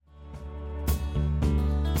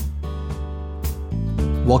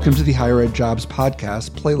Welcome to the Higher Ed Jobs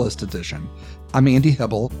Podcast Playlist Edition. I'm Andy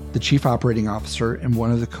Hibble, the Chief Operating Officer and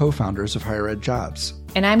one of the co-founders of Higher Ed Jobs.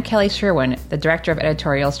 And I'm Kelly Sherwin, the Director of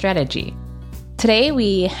Editorial Strategy. Today,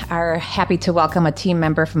 we are happy to welcome a team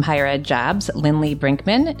member from Higher Ed Jobs, Lindley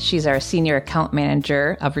Brinkman. She's our Senior Account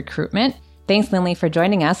Manager of Recruitment. Thanks, Lindley, for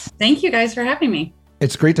joining us. Thank you guys for having me.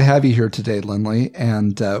 It's great to have you here today, Lindley.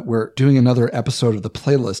 And we're doing another episode of the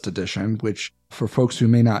Playlist Edition, which for folks who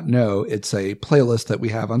may not know, it's a playlist that we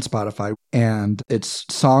have on Spotify. And it's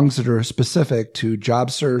songs that are specific to job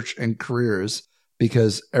search and careers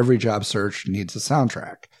because every job search needs a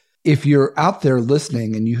soundtrack. If you're out there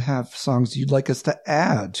listening and you have songs you'd like us to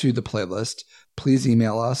add to the playlist, please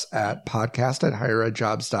email us at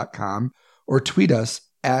podcast@higheredjobs.com or tweet us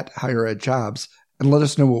at higheredjobs and let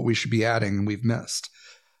us know what we should be adding and we've missed.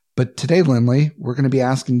 But today, Lindley, we're going to be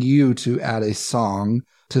asking you to add a song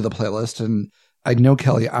to the playlist. And I know,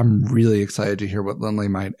 Kelly, I'm really excited to hear what Lindley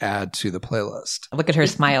might add to the playlist. Look at her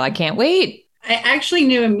smile. I can't wait. I actually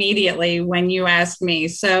knew immediately when you asked me.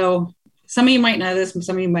 So some of you might know this and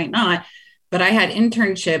some of you might not, but I had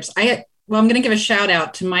internships. I'm going to give a shout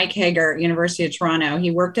out to Mike Hager, University of Toronto.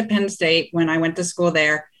 He worked at Penn State when I went to school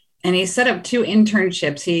there. And he set up 2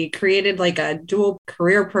 internships. He created like a dual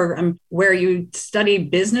career program where you study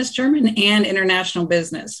business German and international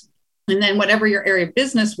business. And then whatever your area of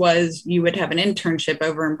business was, you would have an internship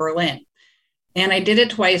over in Berlin. And I did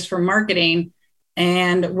it twice for marketing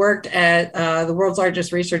and worked at the world's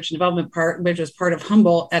largest research and development part, which was part of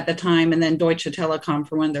Humboldt at the time, and then Deutsche Telekom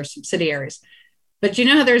for one of their subsidiaries. But you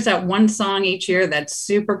know how there's that one song each year that's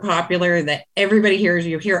super popular that everybody hears,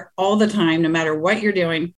 you hear all the time, no matter what you're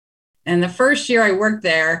doing. And the first year I worked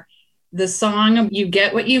there, the song You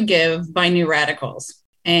Get What You Give by New Radicals.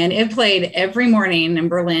 And it played every morning in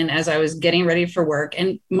Berlin as I was getting ready for work.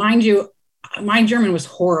 And mind you, my German was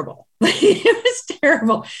horrible. It was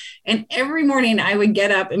terrible. And every morning I would get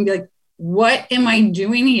up and be like, what am I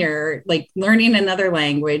doing here? Like learning another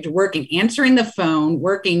language, working, answering the phone,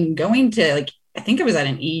 working, going to I think it was at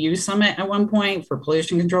an EU summit at one point for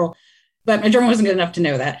pollution control, but my German wasn't good enough to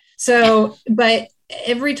know that. So, but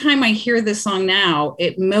every time I hear this song now,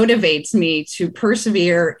 it motivates me to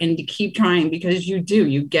persevere and to keep trying because you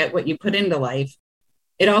get what you put into life.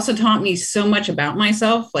 It also taught me so much about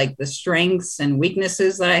myself, like the strengths and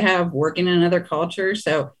weaknesses that I have working in another culture.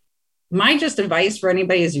 So my just advice for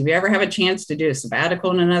anybody is if you ever have a chance to do a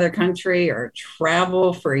sabbatical in another country or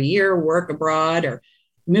travel for a year, work abroad, or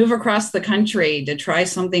move across the country to try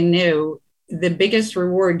something new, the biggest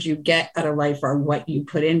rewards you get out of life are what you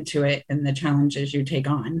put into it and the challenges you take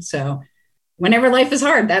on. So whenever life is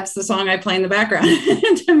hard, that's the song I play in the background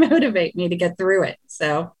to motivate me to get through it.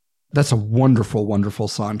 So that's a wonderful, wonderful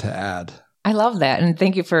song to add. I love that. And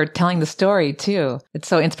thank you for telling the story too. It's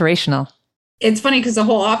so inspirational. It's funny because the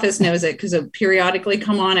whole office knows it because it periodically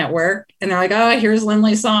come on at work and they're like, oh, here's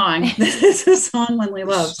Lindley's song. This is a song Lindley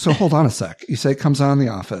loves. So hold on a sec. You say it comes on in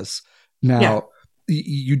the office. Now,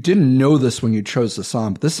 you didn't know this when you chose the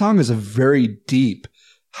song, but this song is a very deep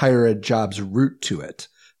Higher Ed Jobs root to it.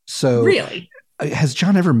 So really? Has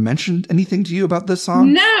John ever mentioned anything to you about this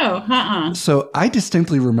song? No. So I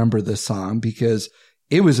distinctly remember this song because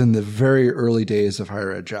it was in the very early days of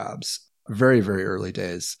Higher Ed Jobs, very, very early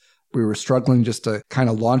days. We were struggling just to kind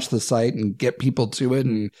of launch the site and get people to it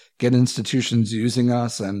and get institutions using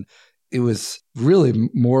us. And it was really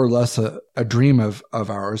more or less a dream of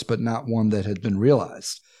ours, but not one that had been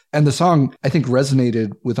realized. And the song, I think,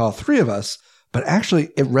 resonated with all 3 of us, but actually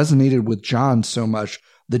it resonated with John so much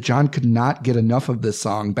that John could not get enough of this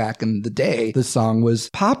song back in the day. The song was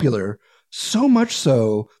popular, so much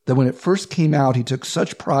so that when it first came out, he took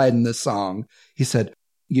such pride in this song. He said,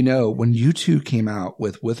 you know, when U2 came out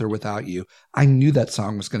with or Without You, I knew that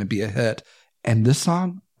song was going to be a hit. And this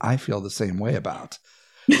song, I feel the same way about.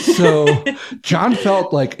 So John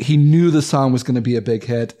felt like he knew the song was going to be a big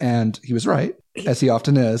hit, and he was right, as he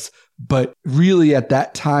often is. But really at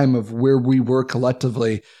that time of where we were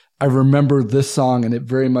collectively, I remember this song, and it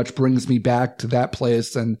very much brings me back to that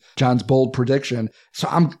place and John's bold prediction. So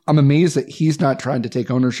I'm amazed that he's not trying to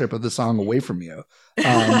take ownership of the song away from you,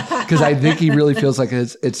 because I think he really feels like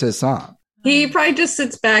it's his song. He probably just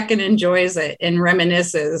sits back and enjoys it and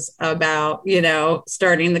reminisces about,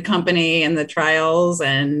 starting the company and the trials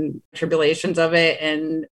and tribulations of it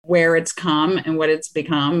and where it's come and what it's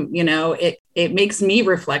become. It makes me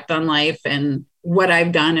reflect on life and what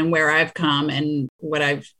I've done and where I've come and what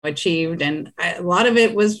I've achieved. And a lot of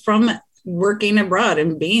it was from working abroad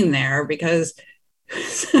and being there because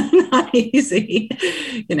it's not easy,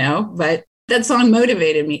 but that song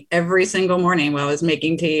motivated me every single morning while I was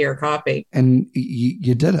making tea or coffee. And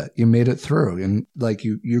you did it. You made it through. And like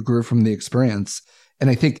you grew from the experience. And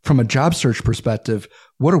I think from a job search perspective,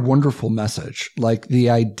 what a wonderful message. Like the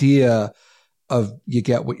idea of you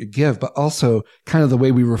get what you give, but also kind of the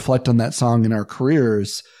way we reflect on that song in our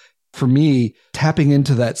careers. For me, tapping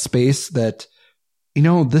into that space that,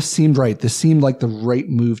 this seemed right. This seemed like the right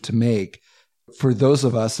move to make for those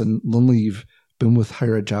of us. And Lindley, you've been with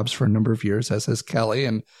Higher Ed Jobs for a number of years, as has Kelly,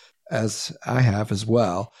 and as I have as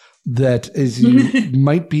well. That is, you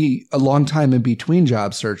might be a long time in between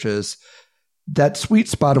job searches. That sweet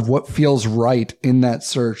spot of what feels right in that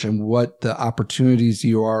search and what the opportunities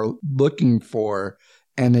you are looking for,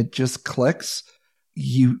 and it just clicks.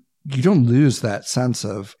 You don't lose that sense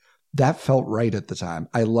of that felt right at the time.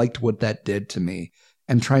 I liked what that did to me,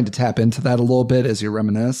 and trying to tap into that a little bit as you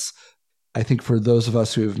reminisce. I think for those of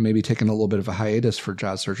us who have maybe taken a little bit of a hiatus for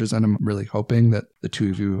job searches, and I'm really hoping that the two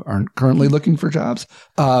of you aren't currently looking for jobs,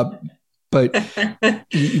 but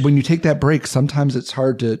when you take that break, sometimes it's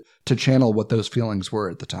hard to channel what those feelings were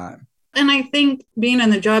at the time. And I think being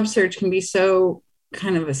on the job search can be so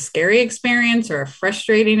kind of a scary experience or a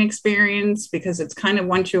frustrating experience, because it's kind of,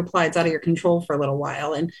 once you apply, it's out of your control for a little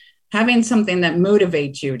while. And having something that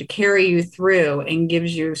motivates you to carry you through and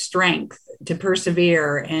gives you strength to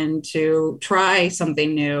persevere and to try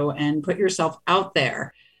something new and put yourself out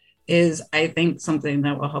there is, I think, something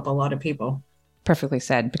that will help a lot of people. Perfectly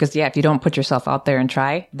said. Because if you don't put yourself out there and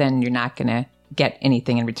try, then you're not going to get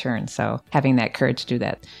anything in return. So having that courage to do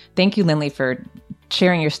that. Thank you, Lindley, for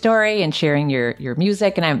sharing your story and sharing your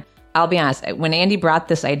music. And I'll be honest, when Andy brought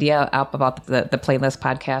this idea up about the playlist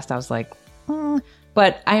podcast, I was like,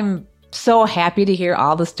 but I'm so happy to hear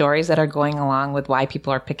all the stories that are going along with why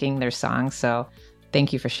people are picking their songs. So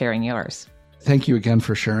thank you for sharing yours. Thank you again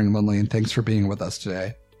for sharing, Lindley, and thanks for being with us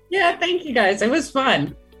today. Yeah, thank you guys. It was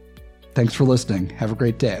fun. Thanks for listening. Have a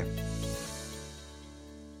great day.